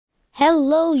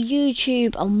Hello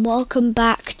YouTube and welcome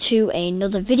back to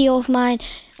another video of mine,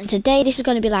 and today this is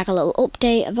going to be like a little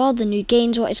update of all the new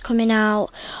games what is coming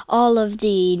out, all of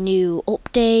the new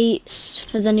updates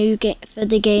for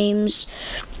the games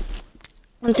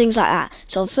and things like that.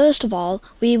 So first of all,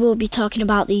 we will be talking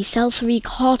about the Cell 3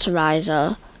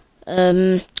 Cauterizer.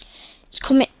 It's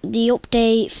coming. The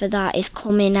update for that is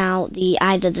coming out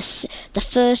either the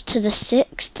 1st to the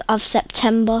 6th of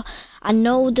September. I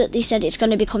know that they said it's going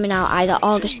to be coming out either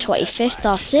August 25th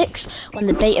or 6th when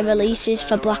the beta releases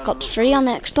for Black Ops 3 on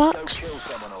the Xbox.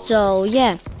 So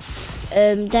yeah,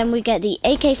 then we get the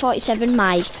AK-47,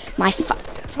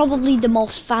 probably the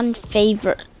most fan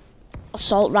favourite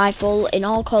assault rifle in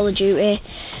all Call of Duty,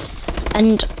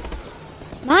 and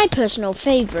my personal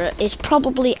favourite is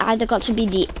probably either got to be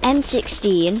the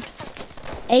M16,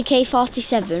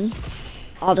 AK-47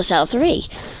 or the Cell 3.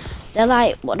 They're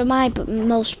like one of my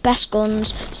best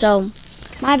guns, so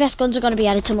my best guns are going to be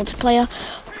added to multiplayer.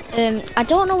 I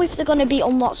don't know if they're going to be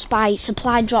unlocked by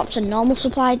supply drops and normal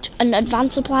supply and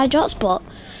advanced supply drops, but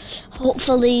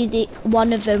hopefully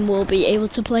one of them will be able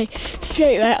to play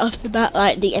straight right off the bat,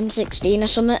 like the M16 or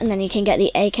something, and then you can get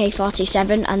the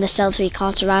AK-47 and the Cell 3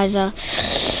 Cauterizer,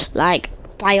 like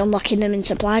by unlocking them in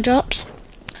supply drops.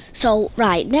 So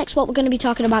right, next what we're going to be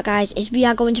talking about, guys, is we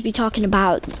are going to be talking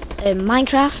about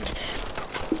Minecraft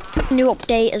new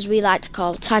update, as we like to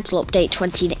call title update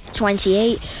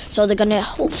 2028. So they're going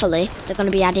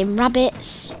to be adding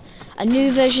rabbits, a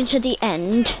new version to the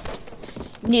end,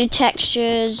 new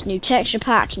textures, new texture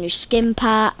packs, new skin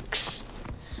packs,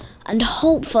 and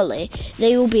hopefully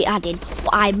they will be adding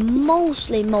what I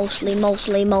mostly want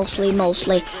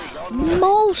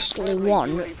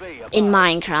in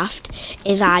Minecraft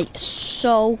is I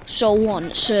so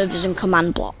want servers and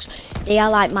command blocks. They are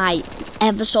like my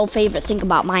ever so favourite thing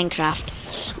about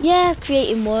Minecraft. Yeah,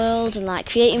 creating worlds and like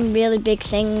creating really big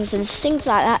things and things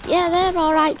like that, yeah, they're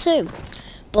alright too.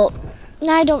 But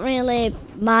I don't really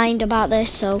mind about this,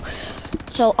 so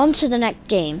on to the next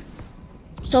game.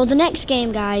 So the next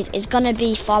game, guys, is gonna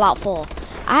be Fallout 4.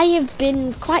 I have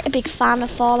been quite a big fan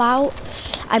of Fallout.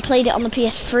 I played it on the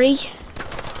PS3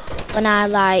 when I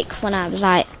was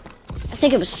like, I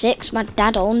think it was 6. My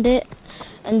dad owned it,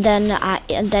 and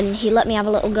then he let me have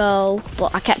a little go,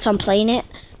 but I kept on playing it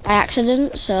by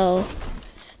accident, so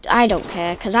I don't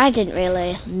care, because I didn't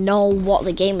really know what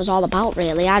the game was all about,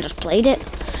 really. I just played it.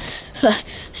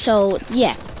 So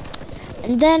yeah,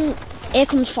 and then here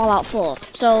comes Fallout 4.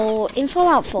 So in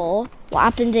Fallout 4, what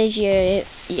happens is a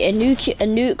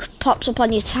nuke pops up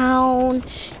on your town.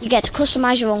 You get to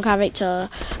customize your own character.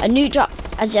 A nuke drop,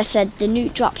 as I said, the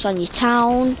nuke drops on your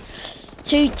town.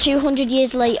 200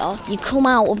 years later, you come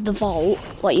out of the vault,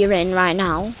 what you're in right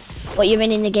now, what you're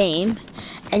in the game,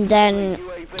 and then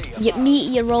you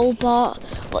meet your robot.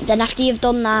 But then after you've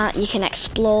done that, you can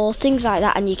explore, things like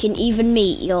that, and you can even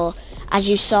meet your, as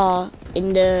you saw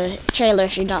in the trailer,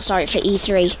 if you're not sorry, for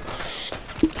E3.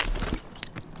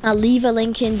 I'll leave a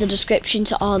link in the description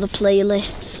to all the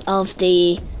playlists of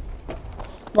the,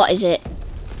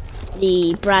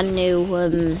 the brand new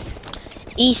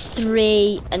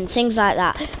E3 and things like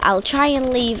that. I'll try and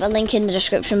leave a link in the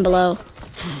description below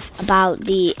about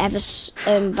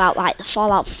about like the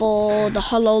Fallout 4, the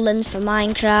HoloLens for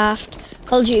Minecraft,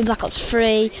 Call of Duty Black Ops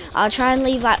 3. I'll try and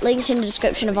leave like links in the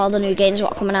description of all the new games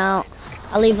what are coming out.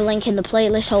 I'll leave a link in the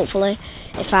playlist, hopefully,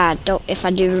 if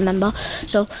I do remember.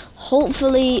 So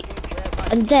hopefully,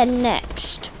 and then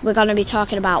next we're gonna be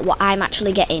talking about what I'm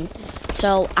actually getting.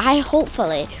 So I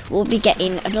hopefully will be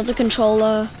getting another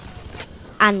controller,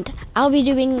 and I'll be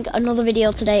doing another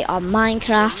video today on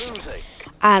Minecraft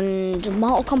and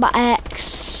Mortal Kombat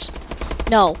X.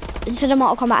 No, instead of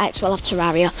Mortal Kombat X, we'll have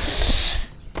Terraria.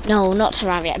 No, not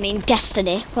Terraria, I mean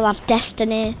Destiny. We'll have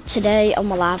Destiny today,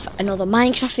 and we'll have another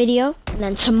Minecraft video. And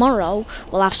then tomorrow,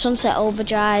 we'll have Sunset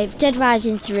Overdrive, Dead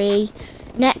Rising 3,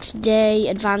 next day,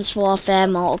 Advanced Warfare,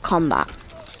 Mortal Kombat.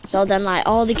 So then, like,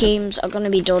 all the games are going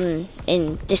to be done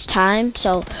in this time.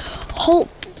 So,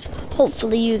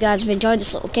 hopefully you guys have enjoyed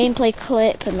this little gameplay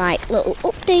clip and, like, little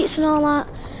updates and all that.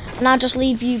 And I'll just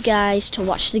leave you guys to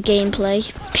watch the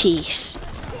gameplay. Peace.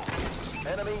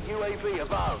 Enemy UAV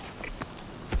above.